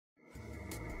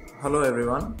Hello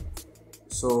everyone.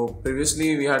 So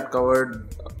previously we had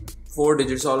covered 4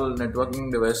 Digisol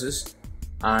networking devices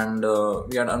and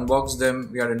we had unboxed them,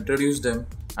 we had introduced them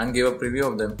and gave a preview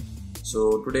of them.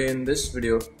 So today in this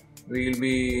video we will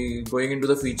be going into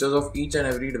the features of each and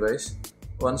every device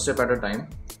one step at a time,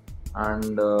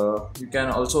 and you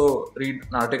can also read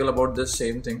an article about this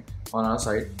same thing on our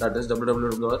site, that is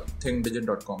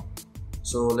www.thinkdigit.com.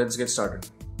 So let's get started.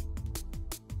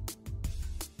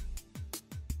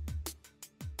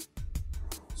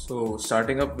 So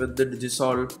starting up with the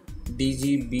Digisol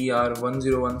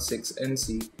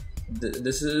DG-BR1016NC,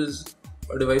 this is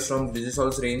a device from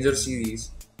Digisol's Ranger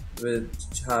series,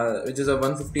 which is a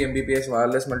 150 Mbps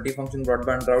wireless multifunction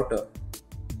broadband router,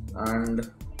 and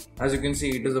as you can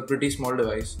see, it is a pretty small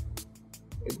device.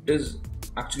 It is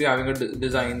actually having a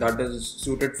design that is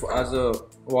suited as a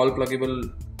wall pluggable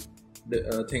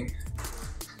thing.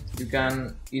 You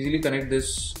can easily connect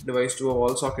this device to a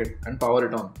wall socket and power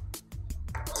it on.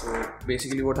 So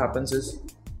basically what happens is,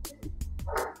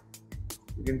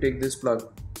 you can take this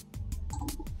plug,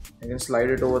 you can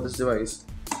slide it over this device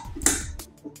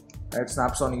and it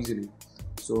snaps on easily.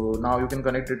 So now you can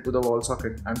connect it to the wall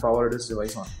socket and power this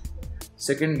device on.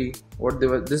 Secondly, what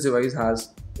this device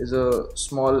has is a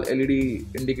small LED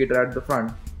indicator at the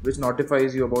front which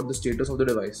notifies you about the status of the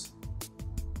device.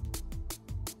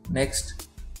 Next,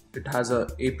 it has a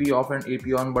AP off and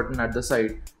AP on button at the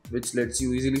side, which lets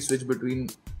you easily switch between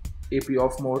AP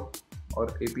off mode or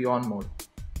AP on mode.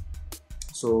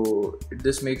 So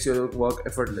this makes your work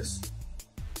effortless.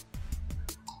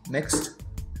 Next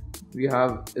we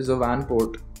have is a Lan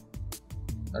Port,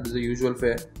 that is the usual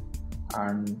fare,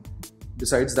 and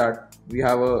besides that we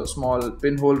have a small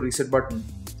pinhole reset button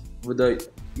with a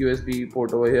USB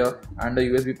port over here and a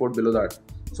USB port below that.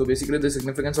 So basically the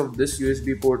significance of this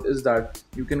USB port is that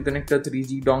you can connect a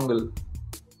 3G dongle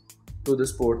to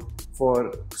this port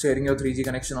for sharing your 3G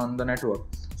connection on the network.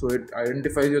 So it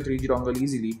identifies your 3G dongle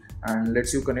easily and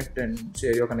lets you connect and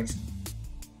share your connection.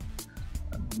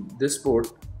 This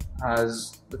port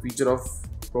has the feature of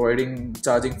providing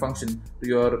charging function to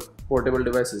your portable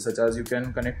devices, such as you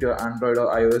can connect your Android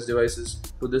or iOS devices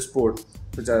to this port,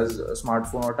 such as a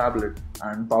smartphone or tablet,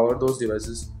 and power those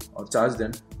devices or charge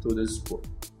them through this port.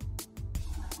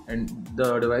 And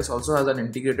the device also has an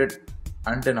integrated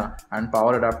antenna and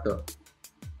power adapter,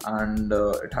 and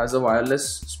it has a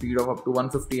wireless speed of up to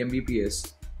 150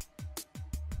 Mbps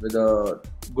with a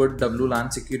good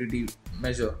WLAN security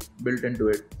measure built into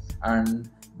it. And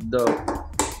the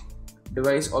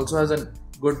device also has a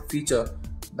good feature,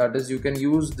 that is you can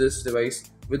use this device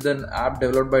with an app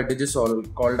developed by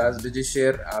Digisol called as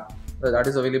DG-BR app, that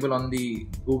is available on the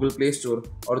Google Play Store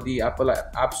or the Apple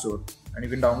App Store, and you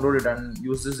can download it and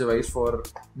use this device for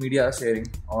media sharing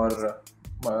or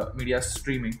media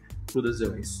streaming through this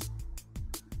device.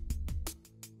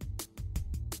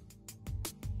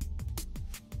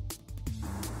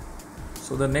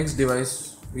 So the next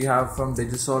device we have from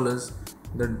Digisol is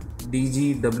the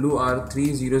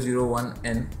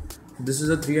DG-BR4313NG. This is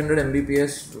a 300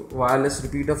 Mbps wireless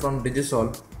repeater from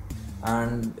Digisol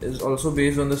and is also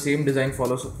based on the same design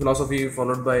philosophy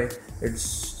followed by its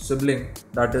sibling,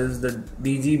 that is the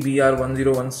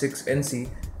DG-BR1016NC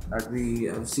that we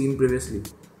have seen previously.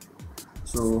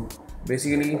 So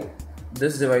basically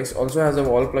this device also has a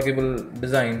wall pluggable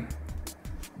design,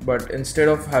 but instead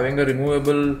of having a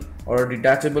removable or a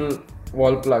detachable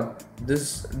wall plug,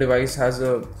 this device has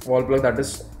a wall plug that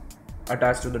is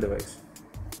attached to the device.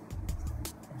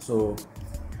 So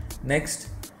next,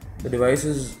 the device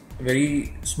is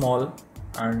very small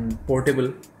and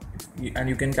portable, and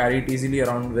you can carry it easily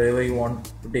around wherever you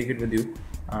want to take it with you.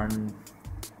 And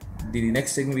the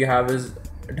next thing we have is,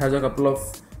 it has a couple of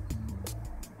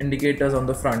indicators on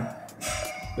the front,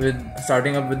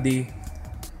 starting up with the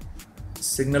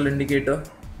signal indicator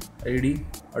LED,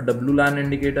 a WLAN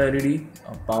indicator LED,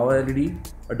 a power LED,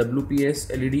 a WPS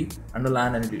LED, and a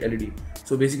LAN LED.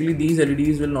 So basically these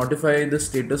LEDs will notify the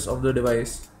status of the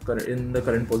device in the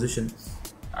current position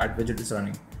at which it is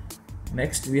running.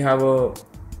 Next we have a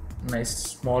nice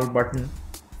small button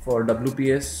for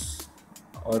WPS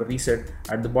or reset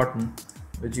at the bottom,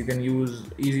 which you can use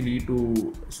easily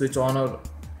to switch on or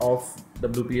off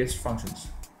WPS functions.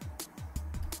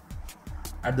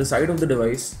 At the side of the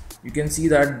device you can see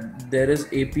that there is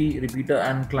AP, repeater,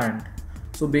 and client.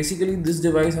 So basically this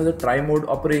device has a tri-mode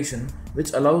operation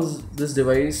which allows this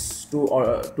device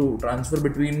to transfer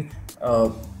between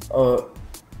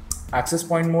access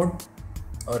point mode,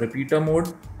 a repeater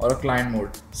mode, or a client mode.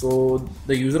 So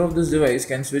the user of this device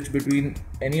can switch between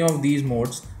any of these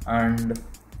modes and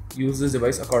use this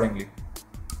device accordingly.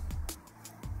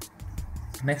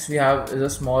 Next we have is a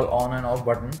small on and off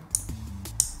button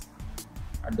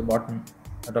at the bottom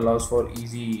that allows for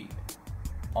easy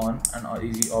on and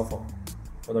easy off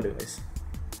for the device.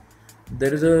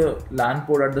 There is a LAN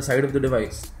port at the side of the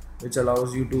device which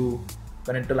allows you to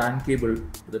connect a LAN cable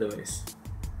to the device.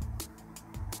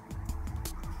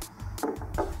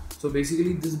 So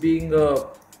basically, this being a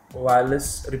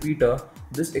wireless repeater,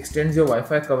 this extends your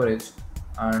Wi-Fi coverage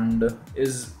and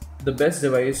is the best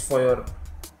device for your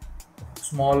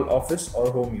small office or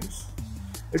home use.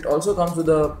 It also comes with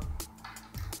a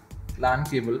LAN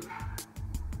cable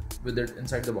with it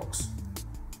inside the box.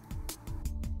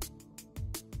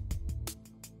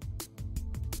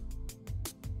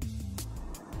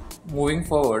 Moving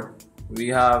forward, we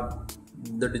have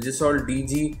the Digisol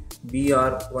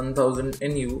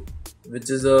DG-BR1000Nu, which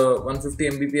is a 150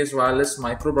 Mbps wireless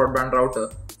micro broadband router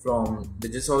from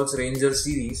Digisol's Ranger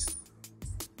series.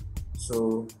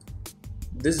 So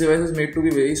this device is made to be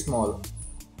very small.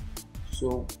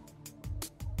 So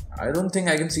I don't think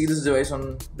I can see this device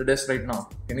on the desk right now.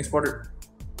 Can you spot it?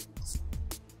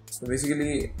 So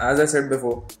basically, as I said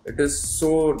before, it is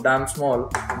so damn small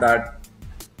that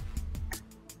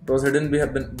it was hidden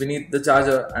beneath the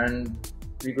charger and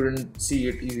we couldn't see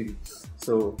it easily.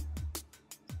 So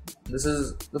this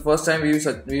is the first time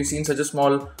we've seen such a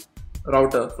small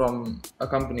router from a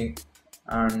company,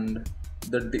 and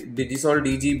the Digisol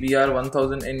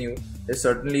DG-BR1000Nu is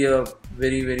certainly a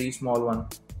very small one.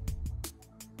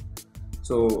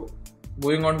 So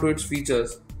moving on to its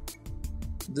features,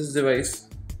 this device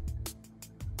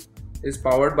is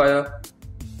powered by a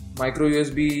micro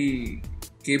USB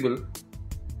cable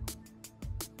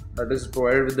that is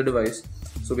provided with the device.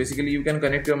 So basically, you can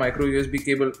connect your micro USB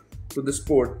cable to this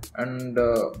port and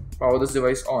power this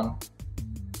device on.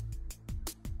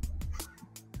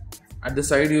 At the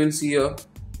side, you will see a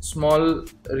small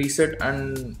reset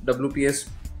and WPS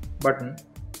button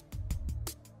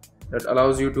that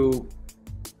allows you to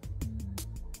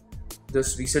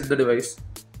just reset the device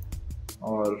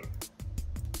or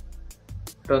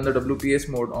turn the WPS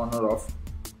mode on or off.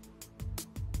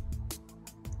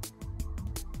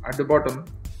 At the bottom,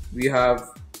 we have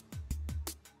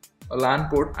a LAN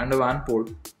port and a WAN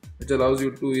port, which allows you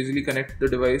to easily connect the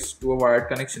device to a wired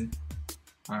connection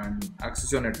and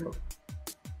access your network.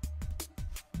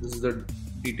 This is the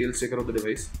detailed sticker of the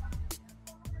device.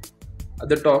 At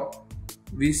the top,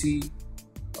 we see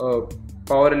a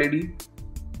power LED,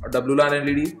 a WLAN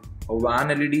LED, a WAN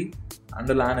LED, and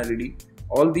a LAN LED.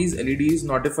 All these LEDs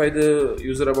notify the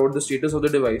user about the status of the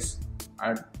device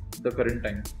at the current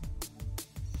time.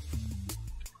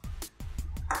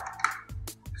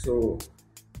 So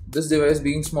this device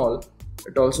being small,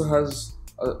 it also has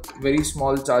a very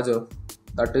small charger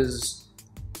that is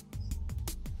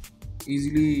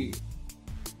easily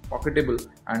pocketable,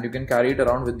 and you can carry it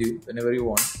around with you whenever you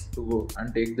want to go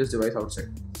and take this device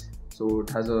outside. So it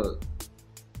has a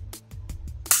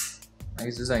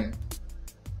nice design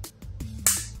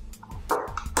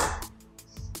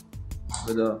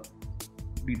with a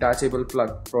detachable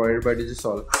plug provided by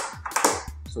Digisol.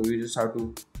 So you just have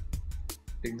to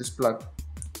take this plug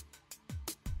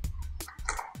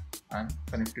and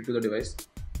connect it to the device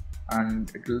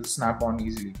and it will snap on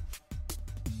easily.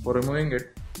 For removing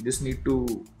it, you just need to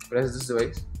press this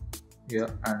device here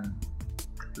and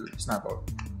it will snap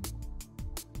out.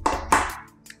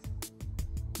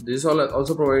 Digisol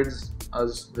also provides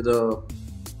us with a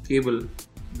cable,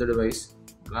 the device,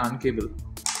 LAN cable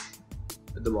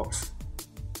with the box.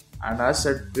 And as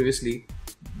said previously,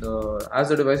 as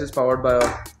the device is powered by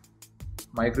a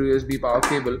micro USB power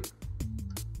cable,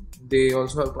 they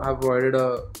also have provided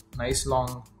a nice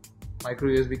long micro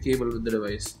USB cable with the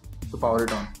device to power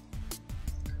it on.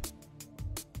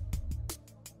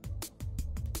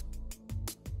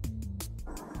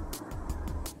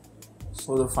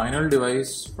 So the final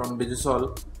device from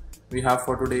Digisol we have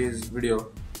for today's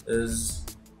video is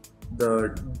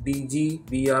the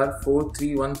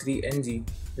DG-BR4313NG,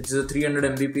 which is a 300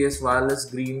 Mbps wireless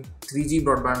green 3G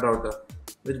broadband router,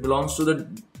 which belongs to the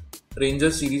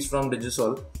Ranger series from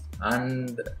Digisol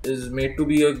and is made to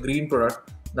be a green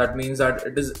product. That means that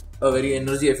it is a very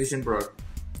energy efficient product.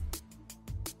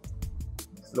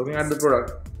 Looking at the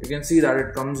product, you can see that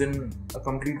it comes in a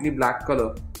completely black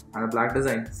color and a black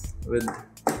design with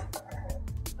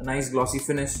a nice glossy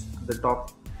finish at the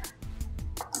top.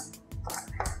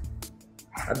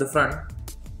 At the front,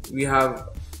 we have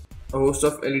a host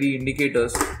of LED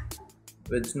indicators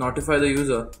which notify the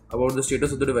user about the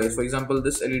status of the device. For example,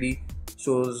 this LED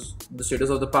shows the status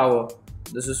of the power.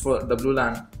 This is for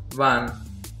WLAN, WAN,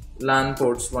 LAN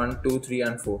ports 1, 2, 3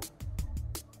 and 4.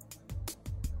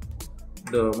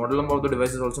 The model number of the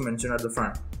device is also mentioned at the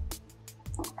front.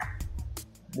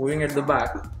 Moving at the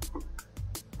back,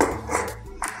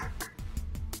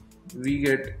 we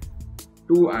get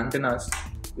two antennas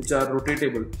which are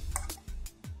rotatable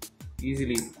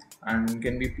easily and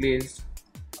can be placed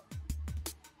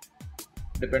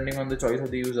depending on the choice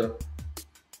of the user.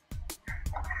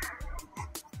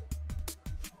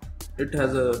 It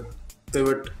has a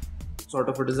pivot sort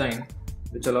of a design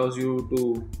which allows you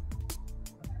to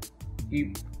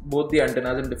keep both the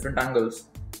antennas in different angles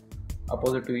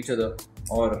opposite to each other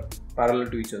or parallel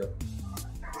to each other.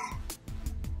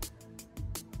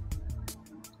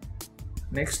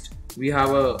 Next, we have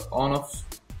a on-off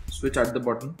switch at the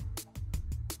bottom,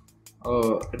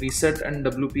 a reset and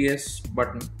WPS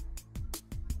button,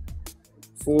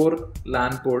 4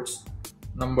 LAN ports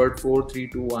numbered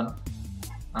 4321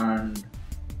 and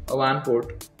a WAN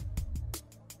port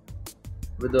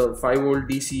with a 5V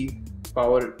DC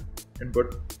power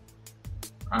input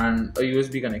and a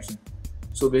USB connection.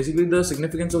 So basically the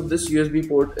significance of this USB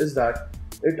port is that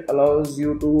it allows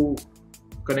you to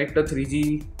connect a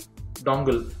 3G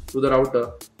dongle to the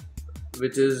router,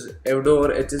 which is EVDO or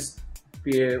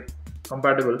HSPA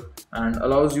compatible, and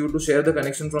allows you to share the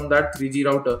connection from that 3G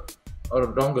router or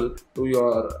dongle to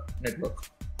your network.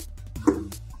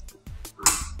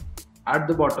 At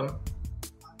the bottom,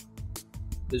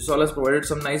 Digisol has provided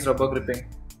some nice rubber gripping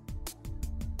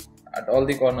at all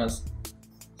the corners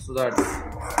so that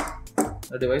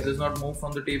the device does not move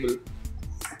from the table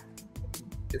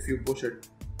if you push it,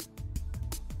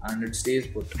 and it stays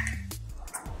put.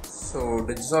 So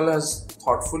Digisol has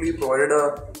thoughtfully provided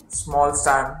a small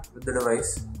stand with the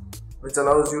device which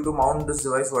allows you to mount this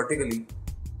device vertically.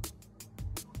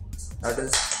 That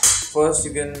is, first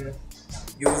you can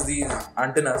use these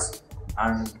antennas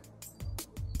and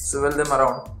swivel them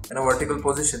around in a vertical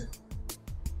position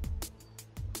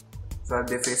so that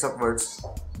they face upwards.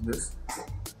 This,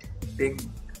 take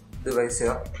the device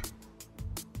here,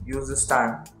 use the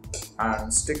stand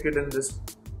and stick it in this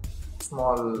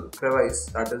small crevice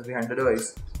that is behind the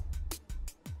device,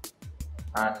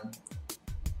 and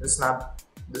just snap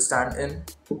the stand in.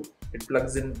 It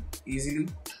plugs in easily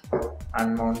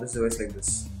and mount this device like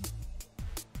this.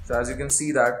 So as you can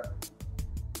see that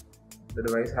the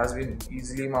device has been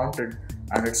easily mounted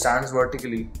and it stands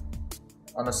vertically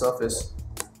on a surface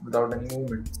without any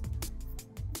movement.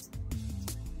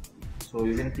 So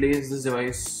you can place this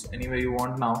device anywhere you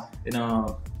want now, in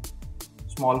a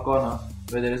small corner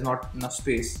where there is not enough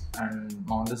space, and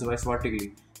mount this device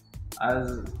vertically.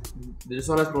 As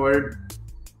Digisol has provided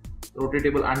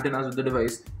rotatable antennas with the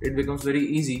device, it becomes very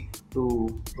easy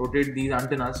to rotate these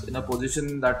antennas in a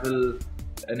position that will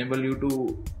enable you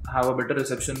to have a better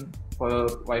reception for your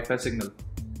Wi-Fi signal.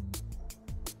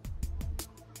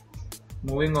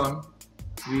 Moving on,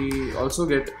 we also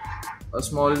get a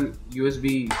small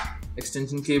USB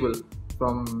extension cable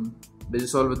from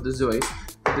Digisol with this device.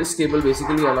 This cable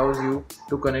basically allows you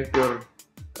to connect your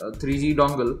 3G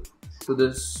dongle to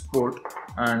this port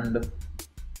and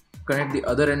connect the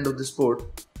other end of this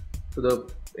port to the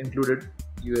included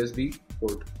USB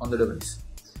port on the device.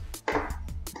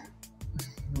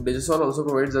 Digisol also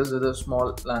provides us with a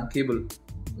small LAN cable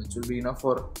which will be enough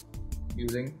for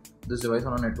using this device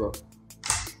on a network.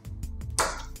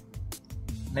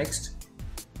 Next,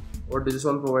 what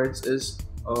Digisol provides is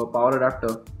a power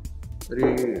adapter,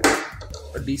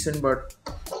 a decent but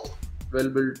well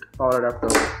built power adapter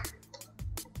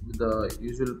with the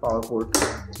usual power port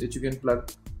which you can plug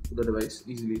to the device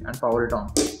easily and power it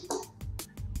on.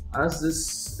 As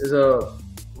this is a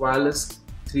wireless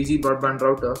 3G broadband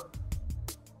router,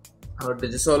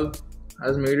 Digisol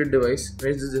has made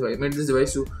this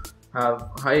device to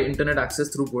have high internet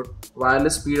access throughput,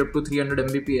 wireless speed up to 300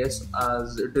 Mbps,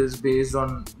 as it is based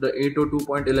on the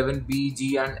 802.11b,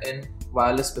 G and N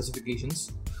wireless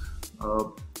specifications.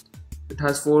 It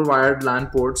has 4 wired LAN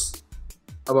ports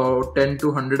about 10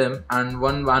 to 100M and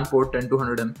 1 WAN port 10 to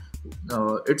 100M.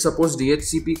 It supports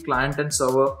DHCP client and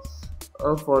server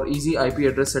for easy IP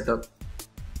address setup.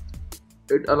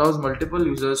 It allows multiple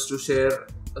users to share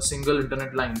a single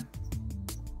internet line,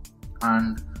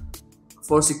 and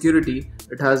for security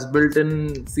it has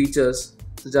built-in features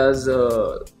such as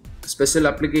special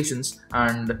applications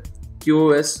and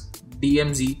QoS,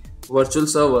 DMZ, virtual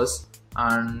servers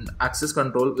and access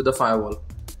control with a firewall.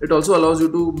 It also allows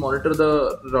you to monitor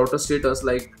the router status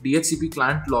like DHCP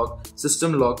client log,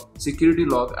 system log, security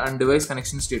log and device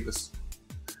connection status.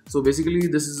 So basically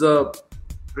this is a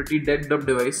pretty decked up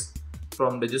device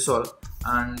from Digisol,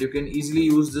 and you can easily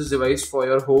use this device for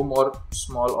your home or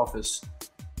small office.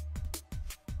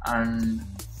 And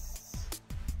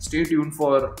stay tuned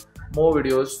for more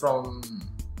videos from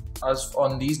us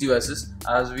on these devices,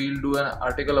 as we'll do an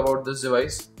article about this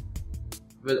device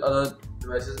with other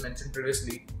devices mentioned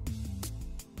previously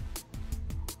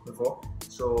before.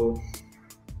 So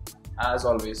as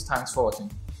always, thanks for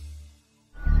watching.